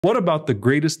What about the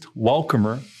greatest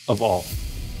welcomer of all?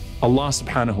 Allah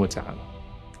subhanahu wa ta'ala.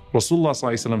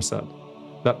 Rasulullah said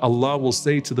that Allah will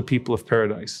say to the people of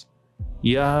paradise,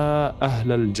 Ya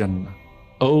Ahl al-Jannah,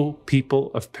 O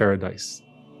people of paradise.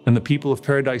 And the people of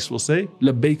paradise will say,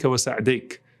 Labbayka wa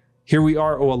sa'dayk. Here we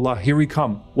are, O Allah, here we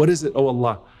come. What is it, O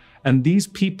Allah? And these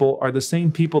people are the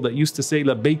same people that used to say,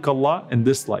 Labbayk Allah in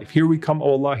this life. Here we come,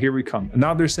 O Allah, here we come. And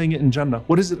now they're saying it in Jannah.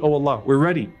 What is it, O Allah? We're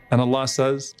ready. And Allah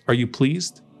says, are you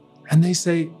pleased? And they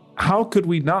say, how could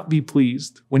we not be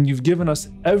pleased when you've given us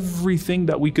everything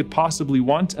that we could possibly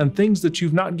want and things that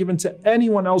you've not given to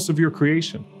anyone else of your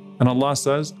creation? And Allah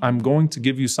says, I'm going to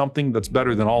give you something that's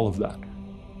better than all of that.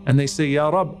 And they say, Ya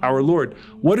Rabb, our Lord,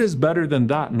 what is better than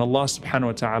that? And Allah subhanahu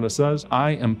wa ta'ala says,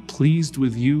 I am pleased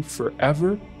with you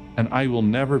forever and I will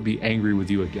never be angry with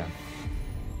you again.